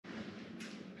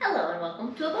Hello and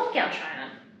welcome to a ball gown try-on.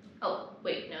 Oh,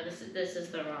 wait, no, this is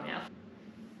the wrong outfit.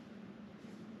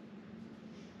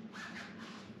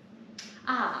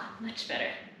 Ah, much better.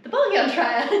 The ball gown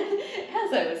try-on.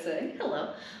 As I was saying,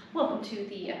 hello. Welcome to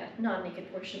the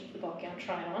non-naked portion of the ball gown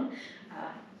try-on.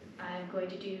 I'm going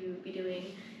to be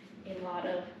doing a lot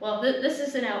of, well, this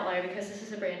is an outlier because this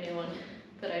is a brand new one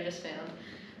that I just found.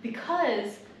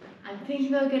 Because I'm thinking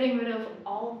about getting rid of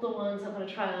all of the ones I'm going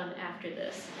to try on after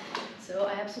this. So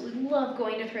I absolutely love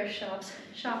going to thrift shops,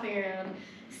 shopping around,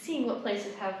 seeing what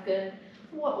places have good,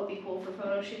 what would be cool for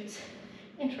photo shoots,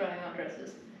 and trying on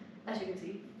dresses. As you can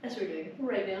see, that's what we're doing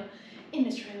right now in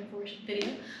this try-on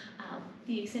video.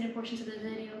 The extended portions of the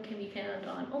video can be found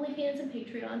on OnlyFans and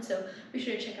Patreon, so be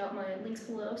sure to check out my links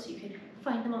below so you can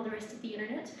find them on the rest of the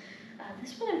internet.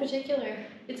 This one in particular,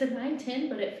 it's a 9-10,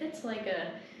 but it fits like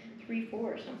a 3-4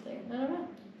 or something. I don't know,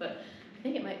 but I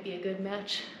think it might be a good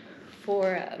match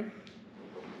for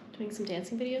doing some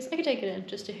dancing videos. I could take it in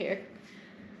just a hair.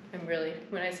 I'm really,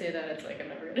 when I say that, it's like I'm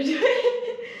never gonna do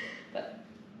it. But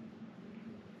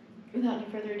without any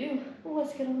further ado,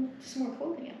 let's get on to some more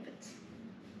clothing outfits.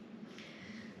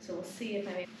 So we'll see if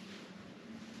I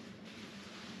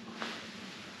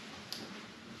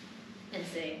and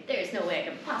say, there's no way I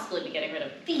could possibly be getting rid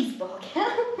of these ball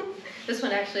gowns. This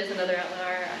one actually is another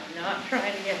outlier. I'm not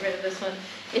trying to get rid of this one.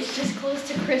 It's just close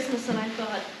to Christmas and I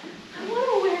thought, I want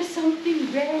to wear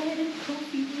something red and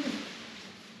poofy.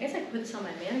 I guess I could put this on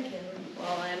my mannequin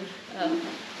while I'm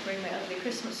wearing my ugly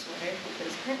Christmas sweater that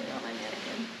is currently on my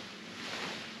mannequin.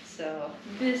 So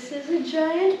this is a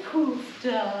giant poof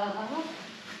doll.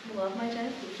 Love my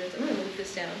giant poof dolls. I'm going to move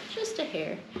this down just a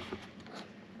hair.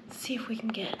 See if we can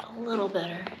get a little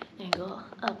better angle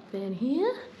up in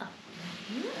here,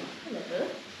 hello.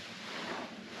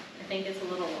 I think it's a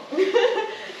little long.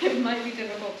 It might be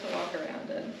difficult to walk around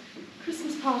in.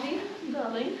 Christmas party,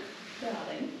 darling,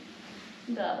 darling,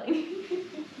 darling.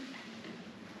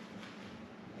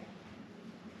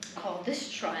 Call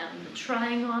this try-on the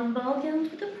trying on ball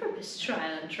gowns with a purpose.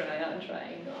 Try-on, try-on,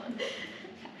 trying on.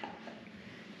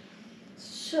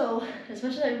 So, as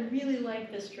much as I really like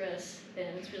this dress, and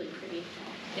it's really pretty,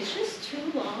 it's just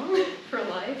too long for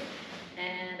life,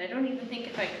 and I don't even think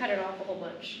if I cut it off a whole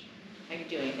bunch, I could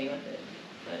do anything with it.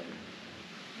 But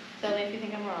tell me if you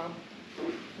think I'm wrong.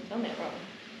 Tell me I'm wrong.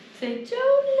 Say,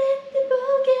 don't let the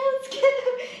ball gowns go,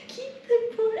 keep them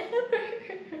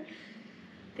forever.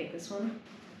 Think this one.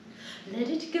 Let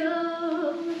it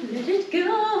go, let it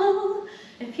go.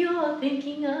 If you're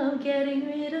thinking of getting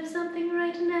rid of something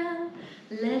right now,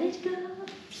 let it go.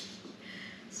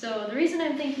 So the reason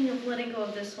I'm thinking of letting go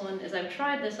of this one is I've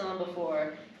tried this on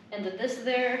before, and that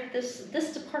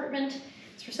this department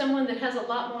is for someone that has a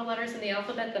lot more letters in the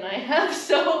alphabet than I have,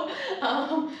 so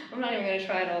I'm not even going to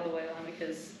try it all the way on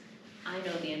because I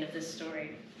know the end of this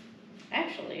story.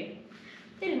 Actually,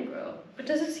 they didn't grow, but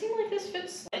does it seem like this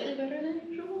fits slightly better than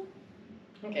usual?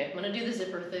 Okay, I'm going to do the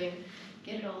zipper thing,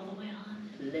 get it all the way on.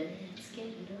 Let's get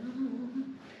it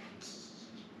on.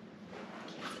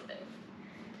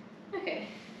 Okay,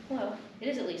 well, it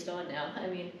is at least on now. I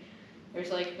mean, there's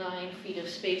like 9 feet of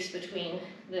space between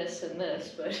this and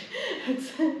this, but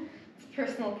it's a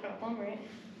personal problem, right?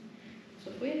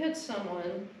 So if we had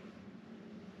someone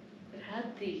that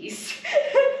had these,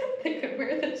 they could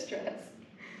wear this dress.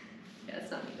 Yeah,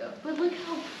 it's not me though. But look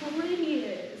how pretty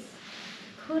it is.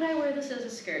 Could I wear this as a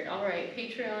skirt? All right,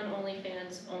 Patreon,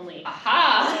 OnlyFans, only.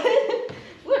 Aha!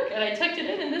 Look, and I tucked it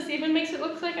in, and this even makes it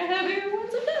look like I have bigger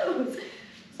ones of those.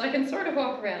 So I can sort of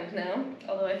walk around now,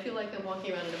 although I feel like I'm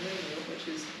walking around in a moo-moo, which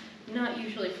is not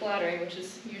usually flattering, which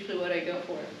is usually what I go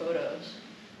for in photos.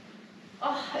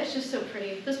 Oh, it's just so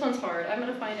pretty. This one's hard. I'm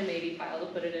going to find a maybe pile to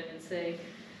put it in and say,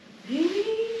 maybe?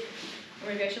 Or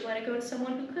maybe I should let it go to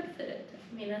someone who could fit it.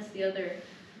 I mean, that's the other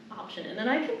option. And then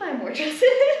I can buy more dresses.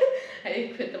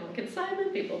 I put them on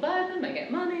consignment, people buy them, I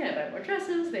get money, I buy more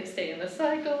dresses, they stay in the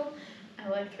cycle. I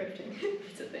like thrifting.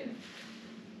 It's a thing.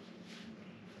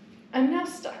 I'm now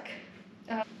stuck.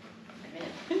 I'm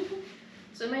in.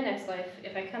 So in my next life,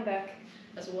 if I come back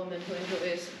as a woman who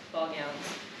enjoys ball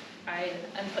gowns,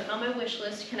 I'm putting on my wish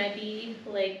list, can I be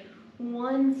like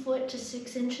 1 foot to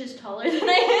 6 inches taller than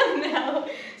I am now?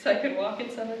 So I could walk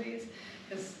in some of these.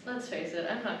 Because let's face it,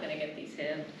 I'm not going to get these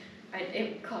hemmed.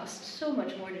 It costs so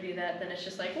much more to do that than it's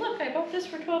just like, look, I bought this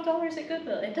for $12 at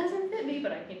Goodwill. It doesn't fit me,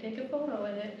 but I can take a photo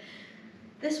in it.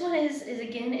 This one is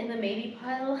again in the maybe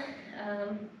pile.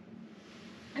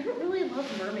 I don't really love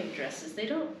mermaid dresses. They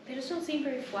just don't seem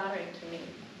very flattering to me.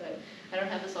 But I don't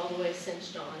have this all the way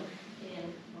cinched on.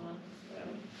 And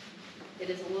it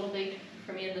is a little big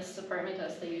for me in this apartment,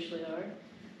 as they usually are.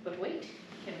 But wait,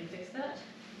 can we fix that?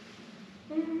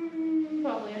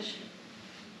 fetish.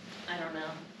 I don't know.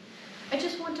 I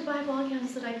just want to buy ball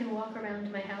gowns that I can walk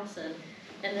around my house in,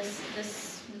 and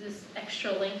this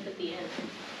extra length at the end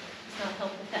does not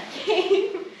help with that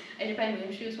game. I did buy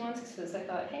moon shoes once because I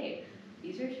thought, hey,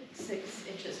 these are 6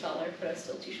 inches taller, but I'm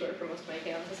still too short for most of my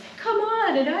gowns. I was like, come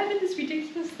on, and I'm in this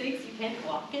ridiculous thing so you can't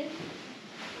walk in.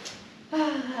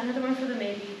 Another one for the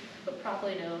maybe, but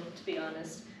probably no, to be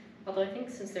honest. Although I think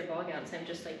since they're ball gowns, I'm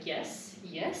just like, yes,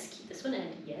 yes, keep this one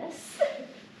and yes,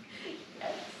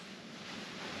 yes.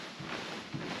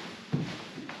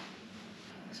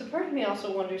 So part of me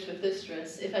also wonders with this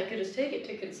dress, if I could just take it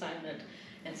to consignment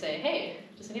and say, hey,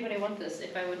 does anybody want this?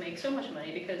 If I would make so much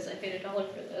money because I paid $1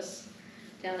 for this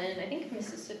down in, I think,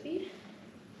 Mississippi.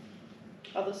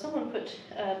 Although someone put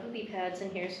booby pads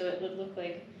in here so it would look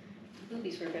like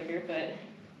boobies were bigger, but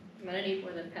I'm gonna need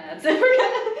more than pads if we're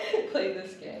gonna play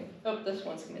this game. Oh, this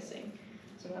one's missing.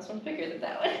 So this one's bigger than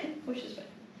that one, which is fine.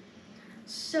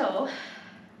 So,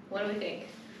 what do we think?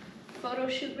 Photo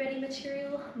shoot ready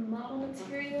material, model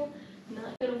material,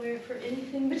 not gonna wear it for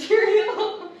anything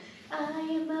material. I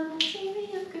am a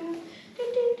material girl,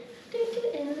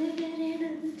 and living in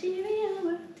a material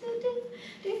world.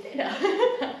 No, I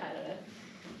don't know.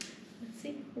 Let's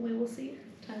see, we will see,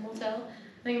 time will tell.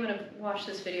 I think I'm gonna watch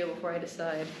this video before I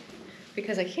decide,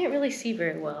 because I can't really see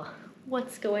very well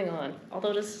what's going on.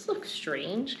 Although does this look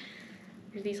strange?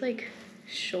 There's these like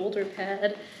shoulder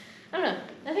pad. I don't know,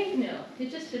 I think no.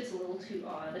 It just fits a little too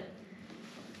odd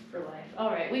for life. All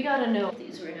right, we gotta know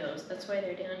these weirdos. That's why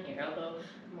they're down here. Although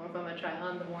the more I'm gonna try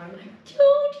on, the more I'm like,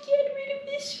 don't get rid of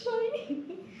this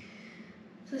one.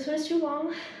 So this one is too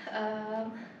long.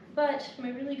 But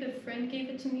my really good friend gave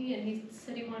it to me and he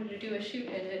said he wanted to do a shoot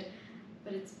in it.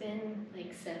 But it's been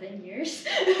like 7 years.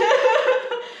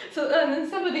 So and then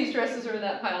some of these dresses are in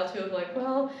that pile too of like,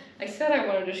 well, I said I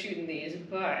wanted to shoot in these,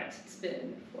 but it's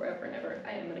been forever and ever.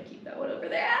 I am gonna keep that one over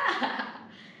there.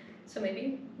 So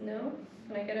maybe, no?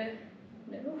 Can I get a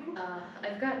no?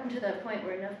 I've gotten to that point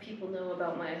where enough people know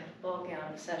about my ball gown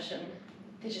obsession.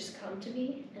 They just come to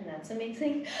me, and that's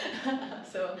amazing.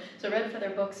 So Red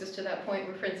Feather Books is to that point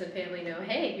where friends and family know,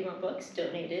 hey, you want books?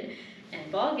 Donated. And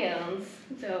ball gowns,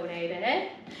 donated. And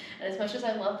as much as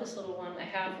I love this little one, I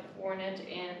have worn it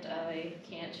and I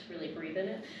can't really breathe in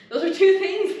it. Those are 2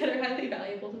 things that are highly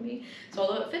valuable to me. So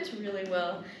although it fits really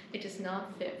well, it does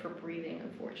not fit for breathing,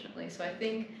 unfortunately. So I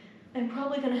think I'm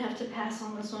probably gonna have to pass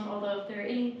on this one, although if there are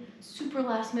any super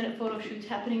last minute photo shoots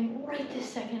happening right this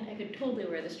second, I could totally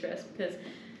wear this dress because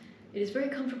it is very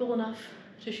comfortable enough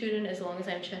to shoot in as long as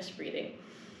I'm chest breathing.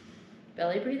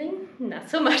 Belly breathing, not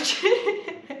so much.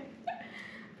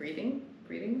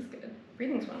 Breathing's good.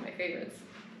 Breathing's one of my favorites.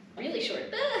 Really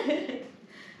short.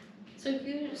 So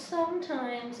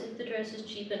sometimes, if the dress is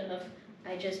cheap enough,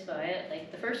 I just buy it.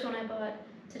 Like the first one I bought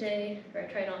today, or I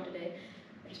tried on today,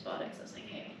 I just bought it because I was like,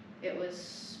 hey, it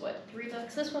was, what,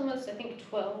 $3? This one was, I think,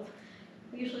 12.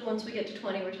 Usually once we get to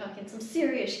 20, we're talking some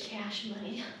serious cash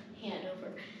money hand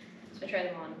over. So I tried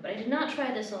them on, but I did not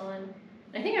try this on.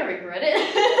 I think I regret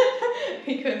it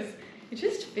because it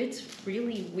just fits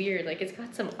really weird. Like it's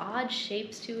got some odd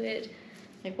shapes to it.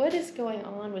 Like what is going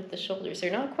on with the shoulders?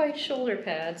 They're not quite shoulder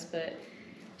pads, but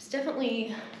there's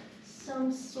definitely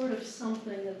some sort of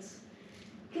something that's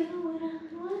going on.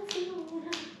 What's going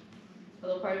on?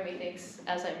 Although part of me thinks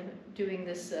as I'm doing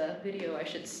this video, I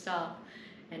should stop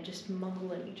and just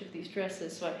mumble in each of these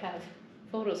dresses so I have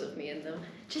photos of me in them.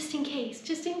 Just in case,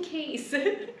 just in case.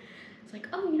 It's like,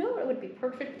 oh, you know what would be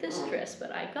perfect with this dress,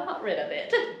 but I got rid of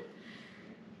it.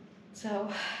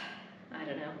 So, I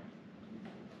don't know.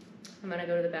 I'm gonna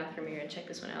go to the bathroom here and check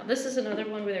this one out. This is another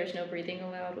one where there's no breathing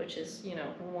allowed, which is, you know,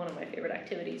 one of my favorite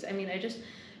activities. I mean, I just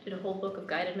did a whole book of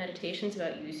guided meditations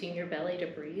about using your belly to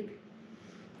breathe,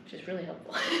 which is really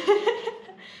helpful.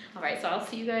 All right, so I'll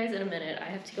see you guys in a minute. I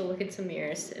have to go look in some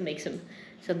mirrors and make some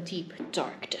deep,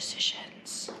 dark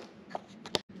decisions.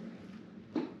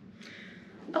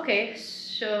 Okay,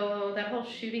 so that whole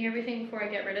shooting everything before I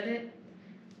get rid of it,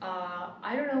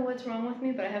 I don't know what's wrong with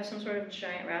me, but I have some sort of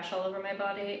giant rash all over my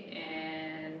body,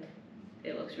 and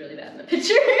it looks really bad in the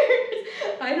pictures.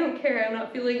 I don't care, I'm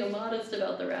not feeling immodest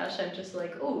about the rash, I'm just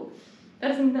like, oh,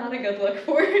 that is not a good look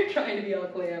for trying to be all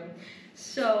glam.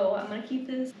 So, I'm gonna keep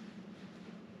this.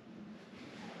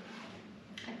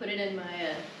 I put it in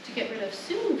my to get rid of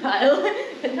soon pile,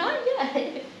 but not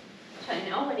yet. Should I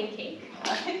know? Wedding cake.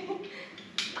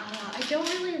 I don't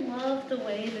really love the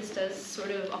way this does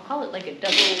sort of, I'll call it like a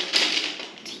double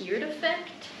tiered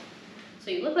effect.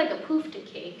 So you look like a poofed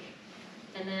cake,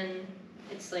 and then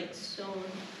it's like sewn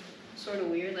sort of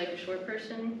weird, like a short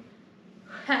person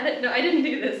had it. No, I didn't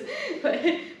do this,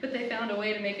 but they found a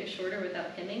way to make it shorter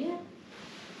without pinning it.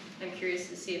 I'm curious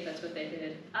to see if that's what they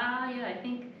did. Ah, yeah, I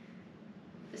think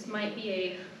this might be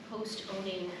a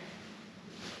post-owning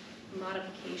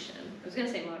modification. I was gonna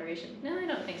say moderation. No, I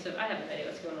don't think so. I have no idea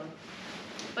what's going on.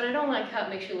 But I don't like how it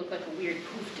makes you look like a weird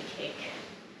poofta cake.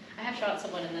 I have shot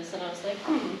someone in this and I was like,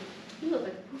 you look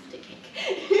like a poofta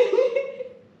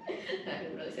cake. No, I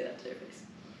didn't really say that to their face.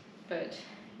 But,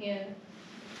 yeah.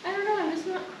 I don't know, I'm just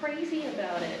not crazy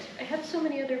about it. I have so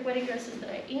many other wedding dresses that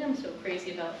I am so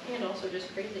crazy about, and also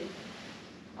just crazy.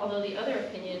 Although the other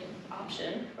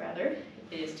option,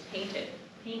 is to paint it.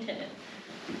 Paint it.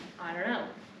 I don't know.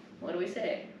 What do we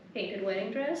say? Painted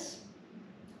wedding dress?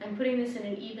 I'm putting this in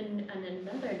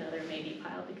another maybe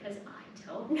pile because I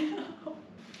don't know.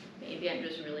 Maybe I'm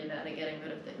just really bad at getting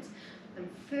rid of things. I'm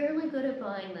fairly good at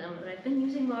buying them, and I've been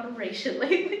using moderation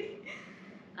lately.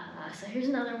 So here's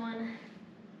another one.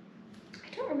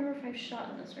 I don't remember if I've shot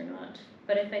in this or not,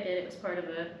 but if I did, it was part of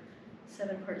a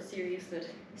 7-part series that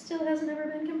still hasn't ever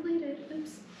been completed.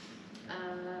 Oops.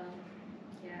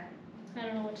 Yeah, I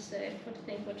don't know what to say, what to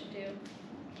think, what to do.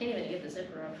 Can't even get the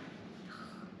zipper up.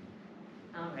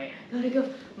 Alright, gotta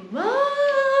go.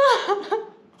 Mom!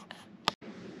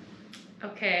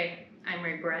 Okay, I'm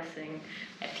regressing.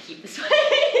 I have to keep this way.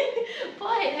 But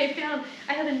I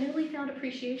have a newly found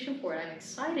appreciation for it. I'm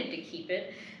excited to keep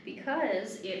it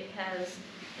because it has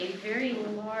a very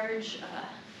large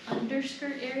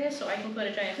underskirt area, so I can put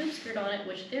a giant hoop skirt on it,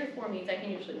 which therefore means I can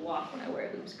usually walk when I wear a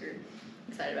hoop skirt.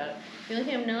 I'm excited about it. The only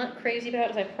thing I'm not crazy about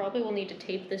is I probably will need to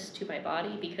tape this to my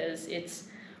body because it's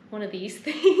one of these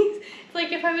things. It's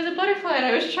like if I was a butterfly and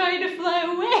I was trying to fly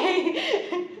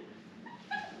away.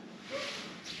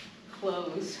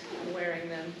 Clothes, wearing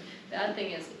them. Bad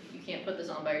thing is you can't put this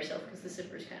on by yourself because the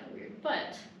zipper is kind of weird,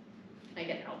 but I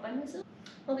get out by myself.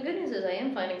 Well, the good news is I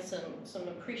am finding some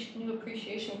new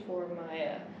appreciation for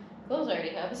my clothes I already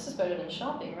have. This is better than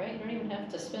shopping, right? You don't even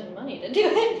have to spend money to do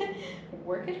it.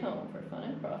 Work at home for fun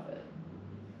and profit.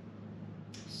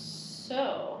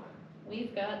 So,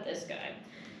 we've got this guy.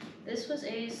 This was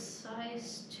a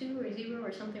size 2 or 0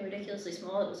 or something ridiculously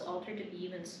small. It was altered to be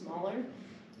even smaller.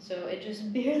 So it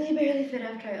just barely fit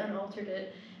after I unaltered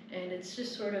it. And it's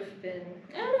just sort of been,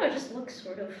 I don't know, it just looks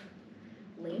sort of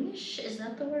lameish. Is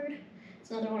that the word? It's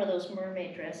another one of those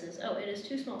mermaid dresses. Oh, it is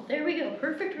too small. There we go.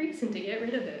 Perfect reason to get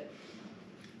rid of it.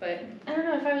 But I don't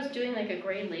know, if I was doing like a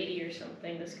gray lady or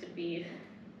something, this could be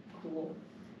cool.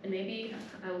 And maybe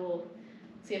I will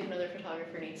see if another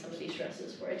photographer needs some of these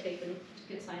dresses before I take them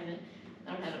to consignment.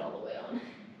 I don't have it all the way on,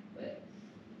 but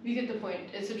you get the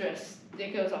point. It's a dress.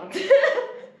 It goes on.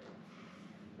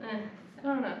 I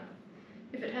don't know.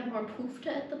 If it had more poofta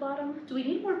at the bottom. Do we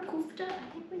need more poofta? I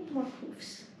think we need more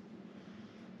poofs.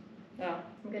 Oh,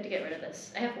 I'm good to get rid of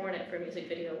this. I have worn it for a music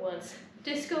video once.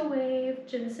 Disco Wave,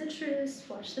 Gin Citrus,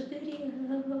 watch the video.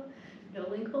 No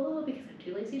link below because I'm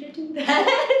too lazy to do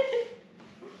that.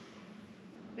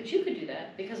 But you could do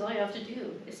that because all you have to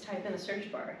do is type in the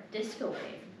search bar, Disco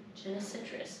Wave, Gin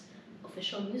Citrus,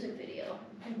 official music video,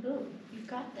 and boom, you've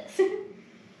got this.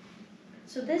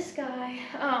 So this guy,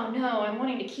 oh no, I'm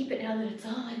wanting to keep it now that it's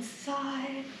on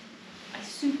inside. I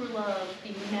super love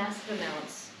the massive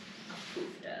amounts of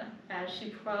poofta, as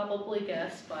you probably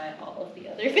guessed by all of the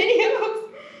other videos.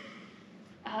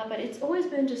 But it's always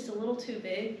been just a little too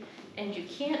big, and you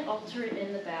can't alter it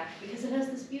in the back because it has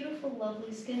this beautiful,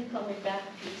 lovely skin-colored back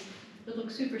piece that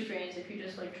looks super strange if you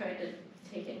just like tried to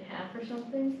take it in half or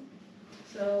something.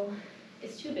 So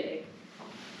it's too big.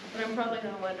 But I'm probably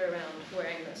going to wander around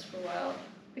wearing this for a while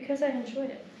because I enjoy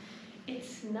it.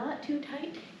 It's not too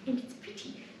tight, and it's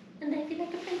pretty, and I feel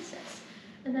like a princess.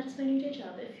 And that's my new day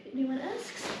job, if anyone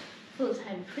asks.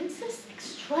 Full-time princess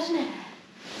extraordinaire.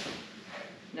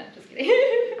 No, just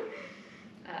kidding.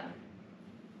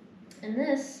 And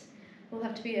this will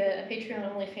have to be a Patreon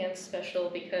OnlyFans special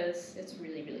because it's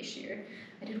really, really sheer.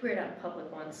 I did wear it out in public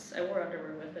once. I wore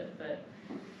underwear with it, but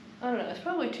I don't know, it's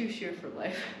probably too sheer for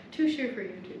life. Too sheer for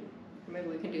YouTube. Or maybe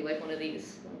we can do like one of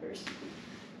these numbers.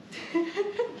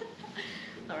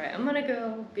 Alright, I'm gonna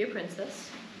go be a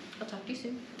princess. I'll talk to you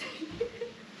soon.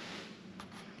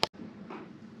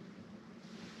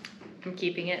 I'm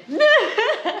keeping it.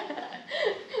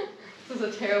 This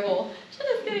is a terrible,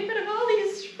 just getting rid of all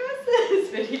these dresses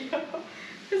video.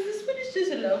 Because this one is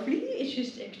just lovely. It's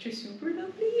just extra super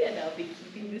lovely, and I'll be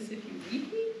keeping this if you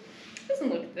need me. It doesn't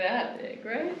look that big,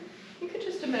 right? You could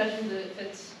just imagine that it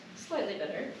fits slightly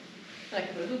better. And I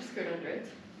can put a hoop skirt under it.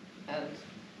 And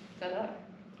ta-da,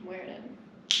 I'm wearing it.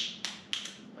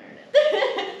 I'm wearing it.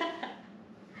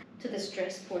 To this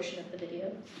dress portion of the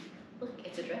video. Look,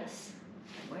 it's a dress.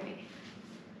 I'm wearing it.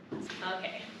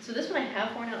 Okay, so this one I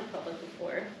have worn out in public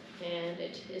before. and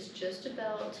it is just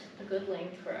about a good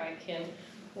length where I can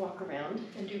walk around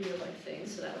and do real life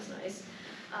things, so that was nice.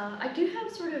 I do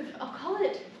have sort of,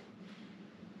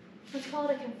 let's call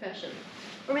it a confession,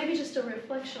 or maybe just a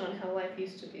reflection on how life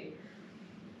used to be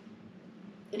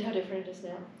and how different it is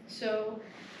now. So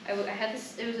I had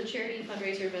this, it was a charity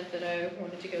fundraiser event that I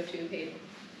wanted to go to, paid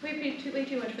way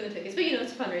too much for the tickets, but you know,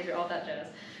 it's a fundraiser, all that jazz.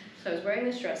 So I was wearing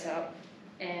this dress out,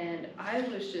 and I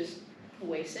was just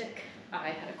way sick. I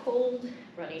had a cold,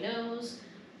 runny nose,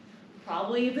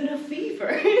 probably even a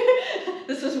fever.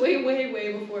 This was way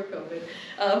before COVID.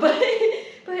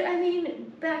 But I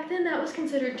mean, back then that was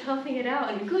considered toughing it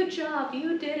out, and good job,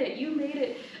 you did it, you made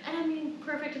it. And I mean,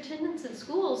 perfect attendance in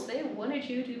schools. They wanted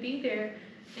you to be there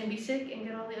and be sick and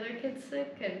get all the other kids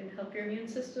sick and help your immune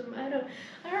system. I don't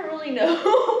really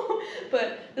know.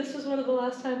 But this was one of the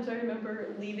last times I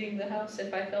remember leaving the house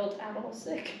if I felt at all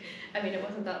sick. I mean, it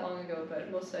wasn't that long ago, but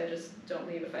mostly I just don't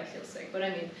leave if I feel sick. But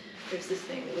I mean, there's this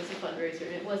thing that was a fundraiser,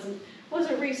 and it wasn't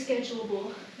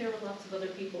reschedulable. There were lots of other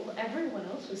people. Everyone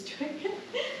else was doing it,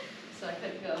 so I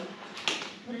couldn't go.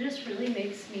 But it just really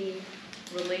makes me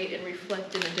relate and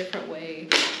reflect in a different way,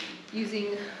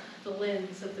 using the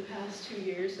lens of the past 2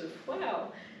 years of,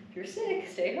 wow, if you're sick,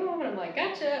 stay home. And I'm like,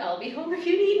 gotcha, I'll be home if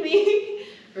you need me.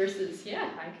 Versus,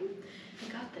 yeah,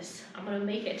 I got this, I'm gonna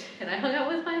make it. And I hung out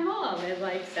with my mom and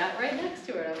like sat right next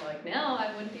to her. And I'm like, now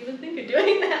I wouldn't even think of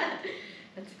doing that.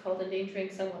 That's called endangering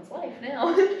someone's life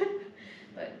now.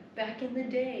 But back in the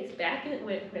days,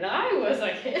 when I was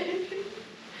a kid.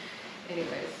 Anyways,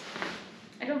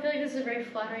 I don't feel like this is a very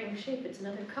flattering shape. It's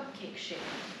another cupcake shape.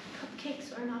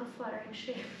 Cupcakes are not a flattering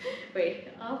shape. Wait,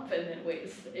 up and then wait,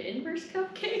 is it inverse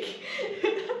cupcake?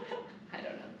 I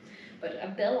don't know.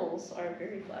 But bells are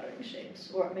very flattering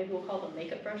shapes. Or maybe we'll call them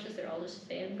makeup brushes. They're all just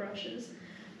fan brushes.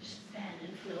 Just fan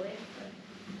and flowy.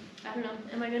 But I don't know.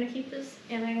 Am I going to keep this?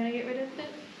 Am I going to get rid of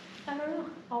it? I don't know.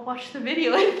 I'll watch the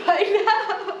video and find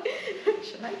out.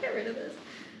 Should I get rid of this?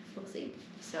 We'll see.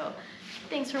 So,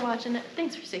 thanks for watching.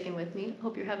 Thanks for sticking with me.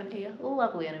 Hope you're having a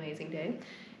lovely and amazing day.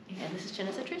 And this is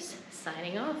Jenna Citrus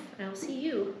signing off, and I'll see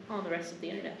you on the rest of the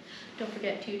internet. Don't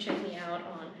forget to check me out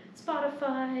on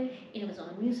Spotify,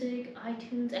 Amazon Music,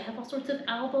 iTunes. I have all sorts of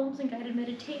albums and guided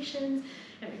meditations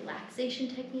and relaxation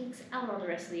techniques out on the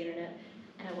rest of the internet,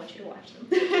 and I want you to watch them.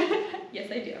 Yes,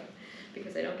 I do,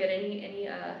 because I don't get any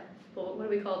well,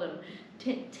 what do we call them?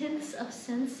 Tenths of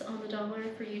cents on the dollar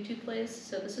for YouTube plays.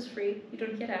 So this is free. You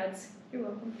don't get ads. You're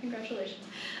welcome. Congratulations.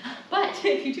 But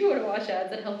if you do want to watch ads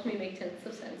that helps me make tenths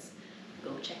of cents,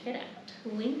 go check it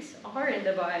out. Links are in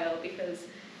the bio, because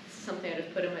this is something I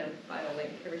just put in my bio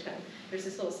link every time. There's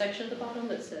this little section at the bottom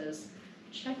that says,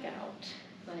 check out,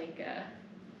 like,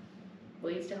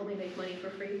 ways to help me make money for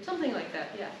free. Something like that,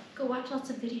 yeah. Go watch lots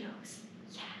of videos.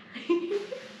 Yeah.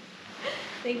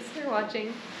 Thanks for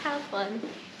watching. Have fun.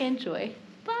 Enjoy.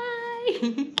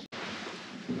 Bye.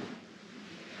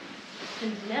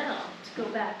 And now, to go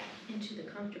back into the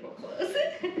comfortable clothes.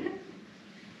 I'm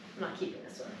not keeping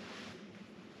this one.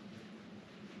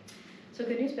 So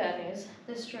good news, bad news.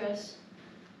 This dress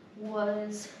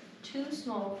was too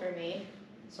small for me,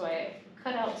 so I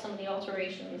cut out some of the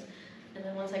alterations, and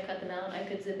then once I cut them out, I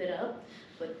could zip it up,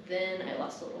 but then I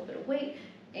lost a little bit of weight,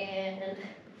 and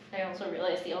I also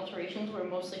realized the alterations were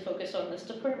mostly focused on this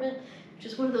department, which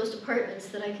is one of those departments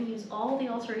that I can use all the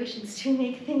alterations to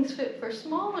make things fit for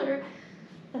smaller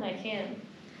than I can.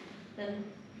 Then,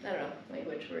 I don't know,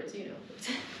 language words, you know.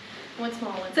 Want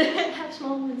small ones. Have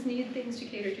small ones, need things to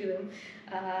cater to them.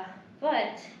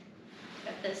 But,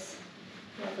 got this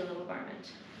lovely little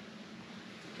garment.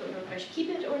 Don't know if I should keep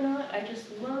it or not. I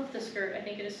just love the skirt. I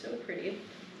think it is so pretty.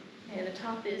 And the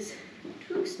top is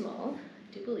too small,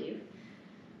 I do believe.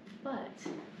 But,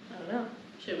 I don't know.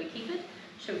 Should we keep it?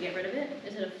 Should we get rid of it?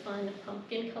 Is it a fun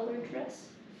pumpkin colored dress?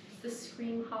 Does this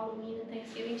scream Halloween and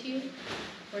Thanksgiving to you?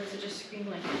 Or does it just scream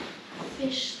like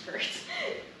fish skirts?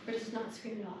 Or does it not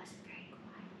scream at all? Is it very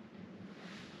quiet?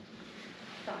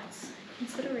 Thoughts,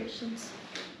 considerations,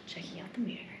 checking out the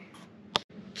mirror.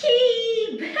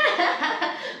 Keep!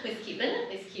 With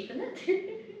keeping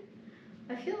it.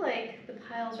 I feel like the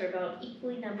piles are about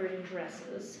equally numbered in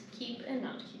dresses. Keep and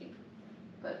not keep.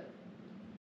 But